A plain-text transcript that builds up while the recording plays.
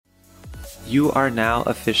You are now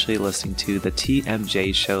officially listening to the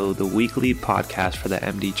TMJ Show, the weekly podcast for the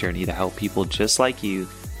MD journey to help people just like you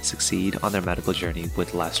succeed on their medical journey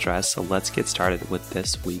with less stress. So let's get started with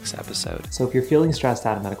this week's episode. So if you're feeling stressed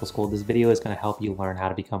out of medical school, this video is going to help you learn how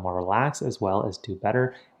to become more relaxed as well as do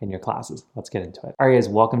better in your classes. Let's get into it. All right, guys,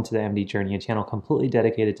 welcome to the MD Journey, a channel completely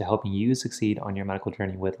dedicated to helping you succeed on your medical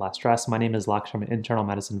journey with less stress. My name is Laksh. I'm an internal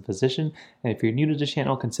medicine physician. And if you're new to the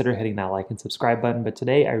channel, consider hitting that like and subscribe button. But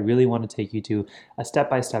today I really want to take you to a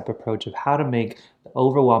step-by-step approach of how to make the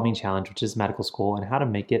overwhelming challenge, which is medical school, and how to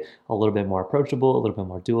make it a little bit more approachable, a little bit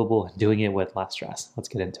more doable, and doing it with less stress. Let's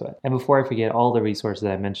get into it. And before I forget, all the resources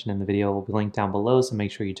that I mentioned in the video will be linked down below, so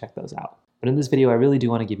make sure you check those out. But in this video, I really do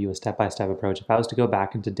want to give you a step-by-step approach. If I was to go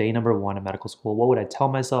back into day number 1 of medical school, what would I tell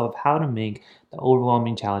myself how to make the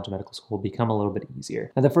overwhelming challenge of medical school become a little bit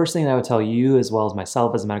easier? Now, the first thing that I would tell you, as well as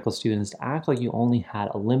myself as a medical student, is to act like you only had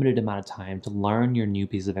a limited amount of time to learn your new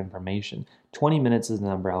piece of information. 20 minutes is the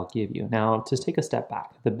number I'll give you. Now, to take a step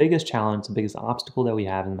back, the biggest challenge, the biggest obstacle that we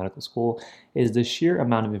have in medical school is the sheer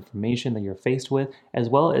amount of information that you're faced with, as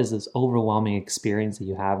well as this overwhelming experience that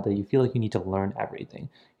you have that you feel like you need to learn everything.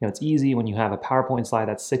 You know, it's easy when you have a PowerPoint slide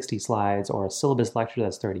that's 60 slides or a syllabus lecture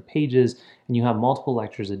that's 30 pages, and you have multiple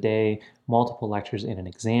lectures a day, multiple lectures in an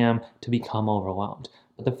exam, to become overwhelmed.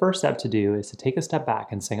 But the first step to do is to take a step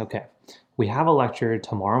back and say, okay, we have a lecture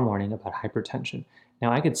tomorrow morning about hypertension.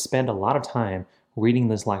 Now, I could spend a lot of time reading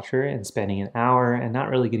this lecture and spending an hour and not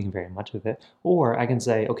really getting very much of it. Or I can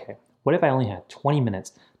say, okay, what if I only had 20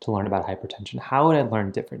 minutes to learn about hypertension? How would I learn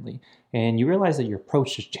differently? And you realize that your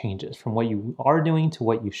approach just changes from what you are doing to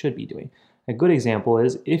what you should be doing. A good example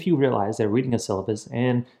is if you realize that reading a syllabus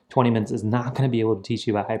and 20 minutes is not going to be able to teach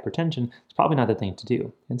you about hypertension, it's probably not the thing to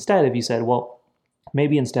do. Instead, if you said, well,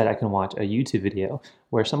 maybe instead I can watch a YouTube video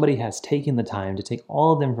where somebody has taken the time to take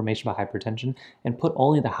all of the information about hypertension and put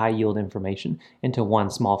only the high yield information into one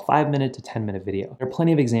small 5-minute to 10-minute video. There are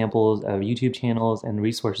plenty of examples of YouTube channels and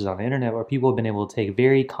resources on the internet where people have been able to take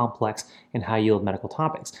very complex and high yield medical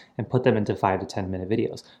topics and put them into 5 to 10-minute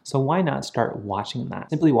videos. So why not start watching that?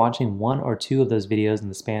 Simply watching 1 or 2 of those videos in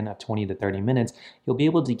the span of 20 to 30 minutes, you'll be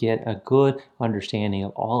able to get a good understanding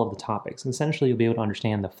of all of the topics. Essentially, you'll be able to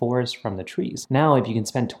understand the forest from the trees. Now, if you can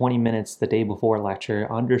spend 20 minutes the day before a lecture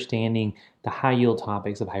understanding the high yield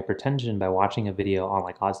topics of hypertension by watching a video on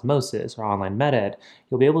like osmosis or online med-ed,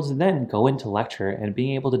 you'll be able to then go into lecture and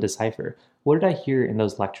being able to decipher, what did I hear in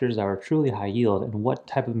those lectures that were truly high yield, and what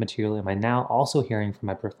type of material am I now also hearing from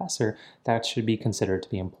my professor that should be considered to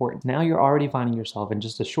be important? Now you're already finding yourself in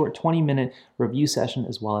just a short 20-minute review session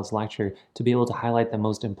as well as lecture to be able to highlight the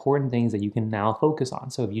most important things that you can now focus on.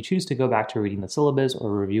 So if you choose to go back to reading the syllabus or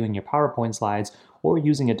reviewing your PowerPoint slides or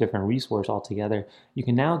using a different resource altogether, you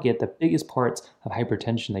can now get the biggest parts of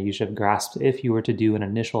hypertension that you should have grasped if you were to do an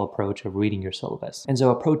initial approach of reading your syllabus. And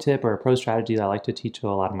so a pro tip or a pro strategy that I like to teach to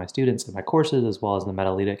a lot of my students in my courses as well as the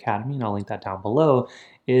MediLeader Academy, and I'll link that down below,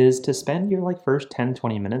 is to spend your first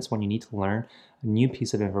 10-20 minutes when you need to learn a new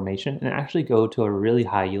piece of information and actually go to a really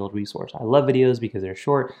high yield resource. I love videos because they're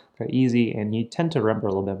short, they're easy, and you tend to remember a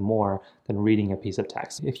little bit more than reading a piece of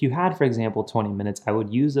text. If you had, for example, 20 minutes, I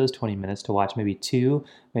would use those 20 minutes to watch maybe 2,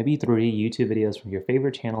 maybe 3 YouTube videos from your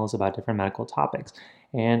favorite channels about different medical topics.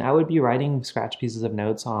 And I would be writing scratch pieces of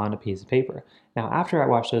notes on a piece of paper. Now, after I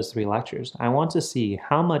watch those 3 lectures, I want to see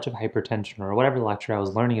how much of hypertension or whatever lecture I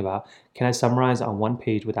was learning about can I summarize on one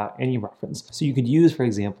page without any reference. So you could use, for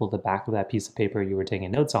example, the back of that piece of paper you were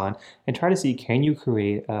taking notes on and try to see, can you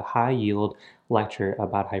create a high yield lecture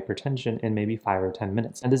about hypertension in maybe 5 or 10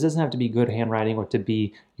 minutes. And this doesn't have to be good handwriting or to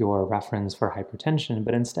be your reference for hypertension,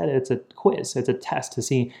 but instead it's a quiz, it's a test to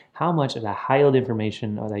see how much of the high yield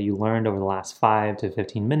information that you learned over the last 5 to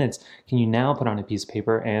 15 minutes can you now put on a piece of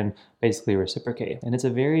paper and basically reciprocate. And it's a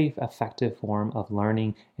very effective form of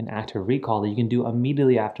learning and active recall that you can do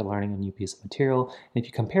immediately after learning a new piece of material. And if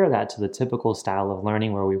you compare that to the typical style of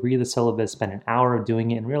learning where we read the syllabus, spend an hour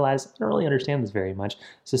doing it, and realize I don't really understand this very much,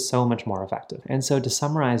 this is so much more effective. And so to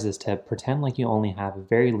summarize this tip, pretend like you only have a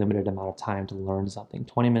very limited amount of time to learn something.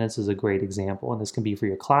 20 minutes is a great example, and this can be for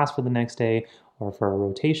your class for the next day or for a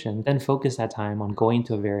rotation. Then focus that time on going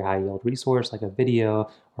to a very high yield resource like a video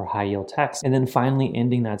or high yield text, and then finally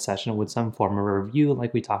ending that session with some form of review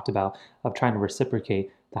like we talked about of trying to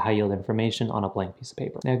reciprocate the high yield information on a blank piece of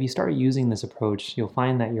paper. Now, if you start using this approach, you'll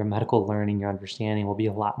find that your medical learning, your understanding will be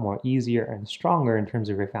a lot more easier and stronger in terms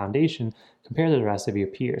of your foundation compared to the rest of your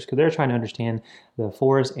peers, because they're trying to understand the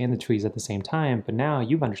forest and the trees at the same time. But now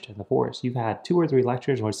you've understood the forest. You've had 2 or 3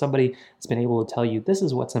 lectures where somebody has been able to tell you this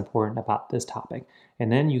is what's important about this topic.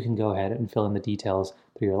 And then you can go ahead and fill in the details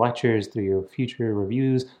through your lectures, through your future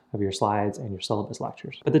reviews of your slides and your syllabus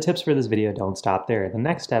lectures. But the tips for this video don't stop there. The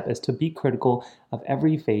next step is to be critical of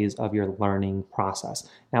every phase of your learning process.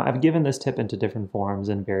 Now, I've given this tip into different forms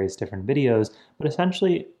in various different videos, but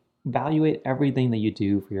essentially evaluate everything that you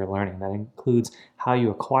do for your learning. That includes how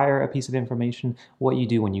you acquire a piece of information, what you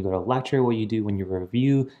do when you go to lecture, what you do when you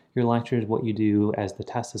review your lectures, what you do as the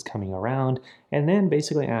test is coming around, and then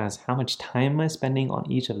basically ask how much time am I spending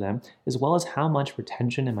on each of them, as well as how much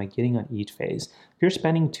retention am I getting on each phase. If you're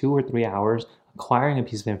spending 2 or 3 hours acquiring a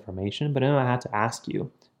piece of information, but then I have to ask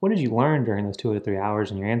you, what did you learn during those 2 or 3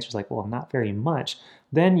 hours? And your answer is like, well, not very much.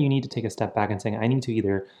 Then you need to take a step back and say, I need to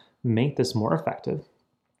either make this more effective,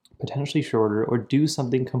 potentially shorter, or do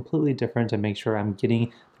something completely different to make sure I'm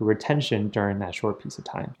getting the retention during that short piece of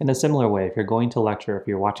time. In a similar way, if you're going to lecture, if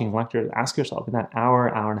you're watching lecture, ask yourself in that hour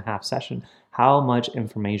and a half session, how much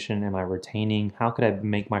information am I retaining? How could I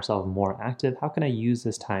make myself more active? How can I use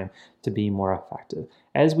this time to be more effective?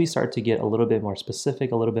 As we start to get a little bit more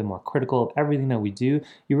specific, a little bit more critical of everything that we do,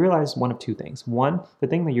 you realize one of two things. One, the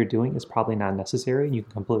thing that you're doing is probably not necessary and you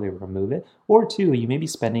can completely remove it. Or two, you may be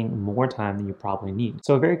spending more time than you probably need.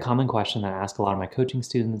 So a very common question that I ask a lot of my coaching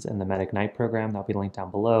students in the MEDignite program that'll be linked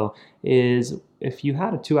down below is, if you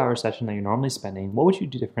had a 2-hour session that you're normally spending, what would you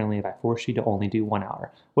do differently if I forced you to only do 1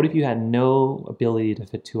 hour? What if you had no ability to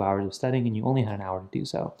fit 2 hours of studying and you only had an hour to do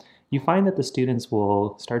so? You find that the students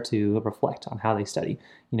will start to reflect on how they study.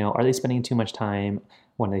 Are they spending too much time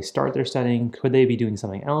when they start their studying? Could they be doing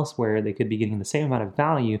something else where they could be getting the same amount of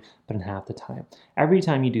value, but in half the time? Every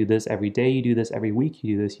time you do this, every day you do this, every week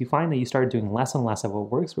you do this, you find that you start doing less and less of what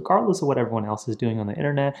works, regardless of what everyone else is doing on the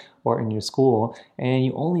internet or in your school, and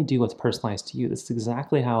you only do what's personalized to you. This is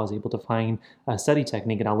exactly how I was able to find a study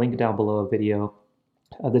technique, and I'll link down below a video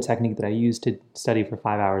of the technique that I used to study for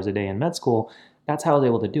 5 hours a day in med school. That's how I was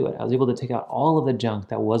able to do it. I was able to take out all of the junk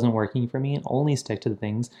that wasn't working for me and only stick to the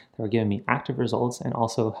things that were giving me active results and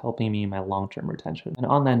also helping me in my long-term retention. And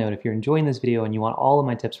on that note, if you're enjoying this video and you want all of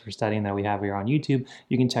my tips for studying that we have here on YouTube,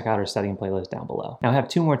 you can check out our studying playlist down below. Now, I have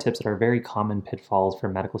 2 more tips that are very common pitfalls for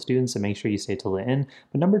medical students, so make sure you stay till the end.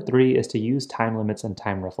 But number 3 is to use time limits and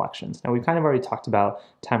time reflections. Now, we've kind of already talked about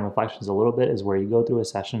time reflections a little bit, is where you go through a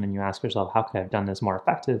session and you ask yourself, how could I have done this more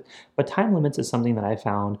effective? But time limits is something that I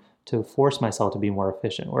found to force myself to be more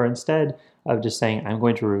efficient, where instead of just saying, I'm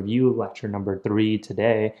going to review lecture number 3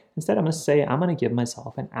 today, instead I'm going to say, I'm going to give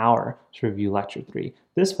myself an hour to review lecture 3.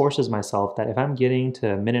 This forces myself that if I'm getting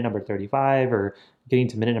to minute number 35 or getting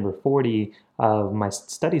to minute number 40 of my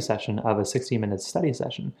study session, of a 60-minute study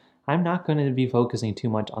session, I'm not going to be focusing too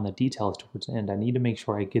much on the details towards the end. I need to make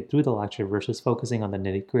sure I get through the lecture versus focusing on the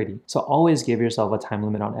nitty-gritty. So always give yourself a time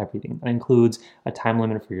limit on everything. That includes a time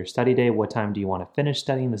limit for your study day. What time do you want to finish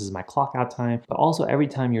studying? This is my clock out time. But also every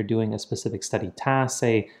time you're doing a specific study task,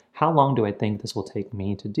 say, how long do I think this will take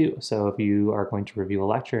me to do? So if you are going to review a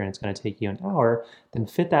lecture and it's going to take you an hour, then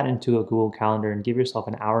fit that into a Google Calendar and give yourself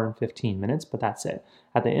an hour and 15 minutes, but that's it.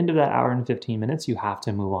 At the end of that hour and 15 minutes, you have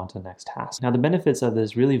to move on to the next task. Now, the benefits of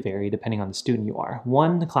this really vary depending on the student you are.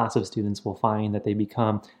 One class of students will find that they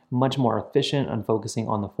become much more efficient on focusing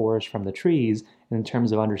on the forest from the trees in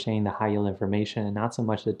terms of understanding the high yield information and not so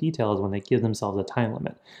much the details when they give themselves a time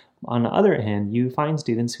limit. On the other hand, you find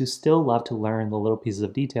students who still love to learn the little pieces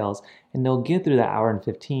of details, and they'll get through that hour and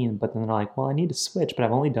 15, but then they're like, well, I need to switch, but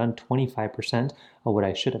I've only done 25% of what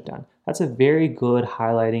I should have done. That's a very good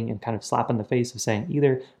highlighting and kind of slap in the face of saying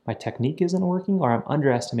either my technique isn't working or I'm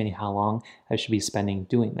underestimating how long I should be spending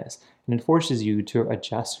doing this. And it forces you to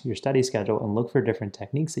adjust your study schedule and look for different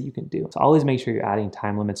techniques that you can do. So always make sure you're adding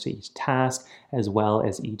time limits to each task as well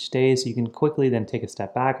as each day, so you can quickly then take a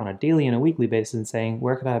step back on a daily and a weekly basis and saying,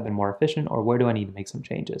 where could I have been more efficient or where do I need to make some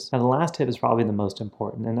changes? Now, the last tip is probably the most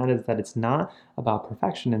important, and that is that it's not about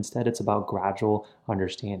perfection. Instead, it's about gradual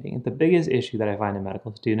understanding. The biggest issue that I find in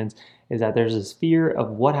medical students is that there's this fear of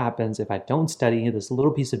what happens if I don't study this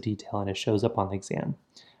little piece of detail and it shows up on the exam.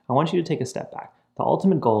 I want you to take a step back. The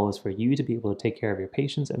ultimate goal is for you to be able to take care of your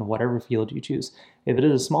patients in whatever field you choose. If it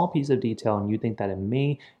is a small piece of detail and you think that it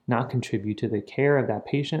may not contribute to the care of that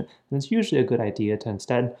patient, then it's usually a good idea to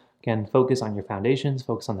instead, again, focus on your foundations,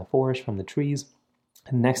 focus on the forest from the trees.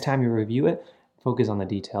 And next time you review it, focus on the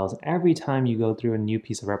details. Every time you go through a new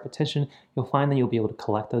piece of repetition, you'll find that you'll be able to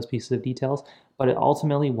collect those pieces of details, but it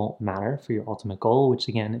ultimately won't matter for your ultimate goal, which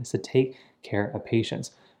again is to take care of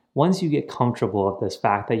patients. Once you get comfortable of this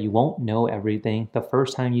fact that you won't know everything the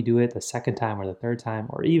first time you do it, the second time or the third time,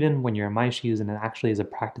 or even when you're in my shoes and it actually is a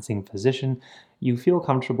practicing physician, you feel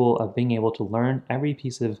comfortable of being able to learn every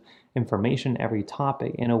piece of information, every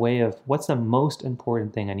topic in a way of what's the most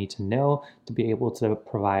important thing I need to know to be able to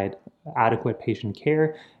provide adequate patient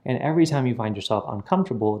care. And every time you find yourself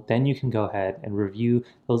uncomfortable, then you can go ahead and review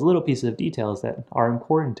those little pieces of details that are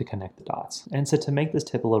important to connect the dots. And so to make this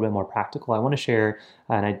tip a little bit more practical, I want to share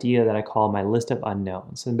an idea that I call my list of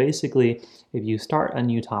unknowns. And basically, if you start a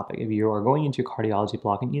new topic, if you are going into your cardiology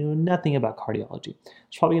block and you know nothing about cardiology,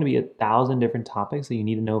 there's probably going to be 1,000 different topics that you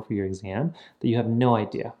need to know for your exam that you have no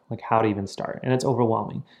idea like how to even start, and it's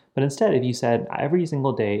overwhelming. But instead, if you said every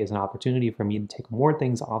single day is an opportunity for me to take more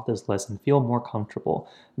things off this list and feel more comfortable,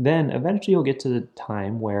 then eventually you'll get to the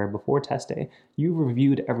time where before test day, you've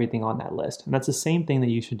reviewed everything on that list. And that's the same thing that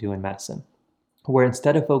you should do in medicine, where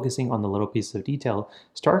instead of focusing on the little pieces of detail,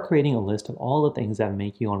 start creating a list of all the things that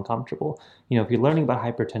make you uncomfortable. If you're learning about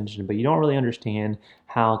hypertension, but you don't really understand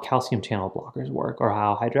how calcium channel blockers work or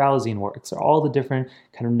how hydralazine works or all the different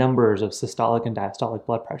kind of numbers of systolic and diastolic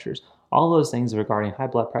blood pressures, all those things regarding high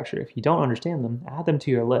blood pressure, if you don't understand them, add them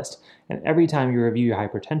to your list. And every time you review your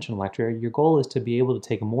hypertension lecture, your goal is to be able to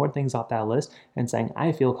take more things off that list and saying,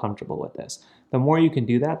 I feel comfortable with this. The more you can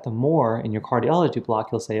do that, the more in your cardiology block,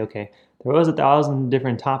 you'll say, okay, there was 1,000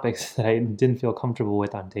 different topics that I didn't feel comfortable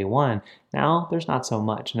with on day one. Now there's not so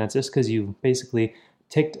much. And that's just because you basically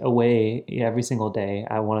ticked away every single day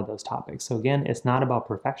at one of those topics. So again, it's not about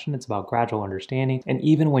perfection, it's about gradual understanding. And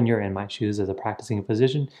even when you're in my shoes as a practicing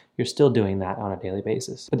physician, you're still doing that on a daily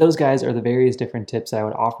basis. But those guys are the various different tips I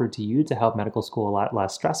would offer to you to help medical school a lot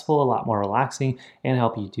less stressful, a lot more relaxing, and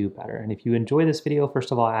help you do better. And if you enjoy this video,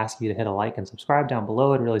 first of all, I ask you to hit a like and subscribe down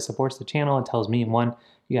below. It really supports the channel. It tells me, one,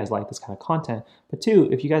 you guys like this kind of content, but two,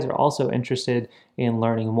 if you guys are also interested in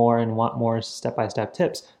learning more and want more step-by-step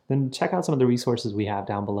tips, then check out some of the resources we have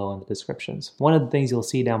down below in the descriptions. One of the things you'll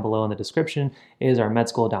see down below in the description is our Med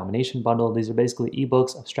School Domination Bundle. These are basically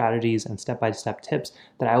ebooks of strategies and step-by-step tips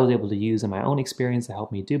that I was able to use in my own experience to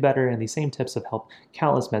help me do better, and these same tips have helped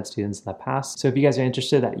countless med students in the past. So if you guys are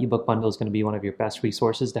interested, that ebook bundle is going to be one of your best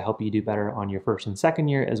resources to help you do better on your first and second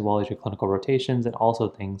year, as well as your clinical rotations, and also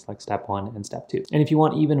things like step 1 and step 2. And if you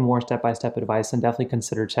want even more step-by-step advice, then definitely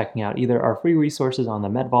consider checking out either our free resources on the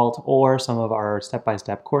MedVault or some of our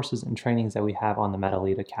step-by-step courses and trainings that we have on the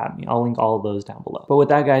MedElite Academy. I'll link all of those down below. But with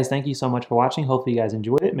that, guys, thank you so much for watching. Hopefully you guys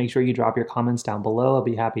enjoyed it. Make sure you drop your comments down below. I'll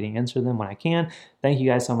be happy to answer them when I can. Thank you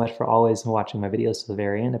guys so much for always watching my videos to the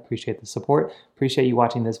very end. Appreciate the support. Appreciate you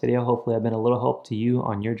watching this video. Hopefully I've been a little help to you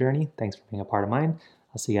on your journey. Thanks for being a part of mine.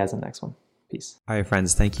 I'll see you guys in the next one. Peace. All right,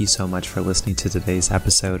 friends, thank you so much for listening to today's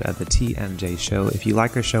episode of the TMJ Show. If you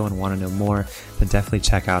like our show and want to know more, then definitely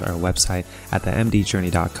check out our website at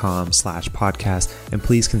themdjourney.com/podcast. And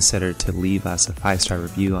please consider to leave us a 5-star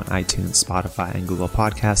review on iTunes, Spotify, and Google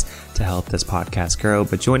Podcasts to help this podcast grow.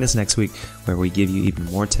 But join us next week where we give you even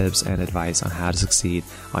more tips and advice on how to succeed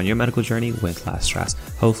on your medical journey with less stress.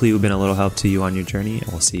 Hopefully we've been a little help to you on your journey,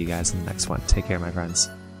 and we'll see you guys in the next one. Take care, my friends.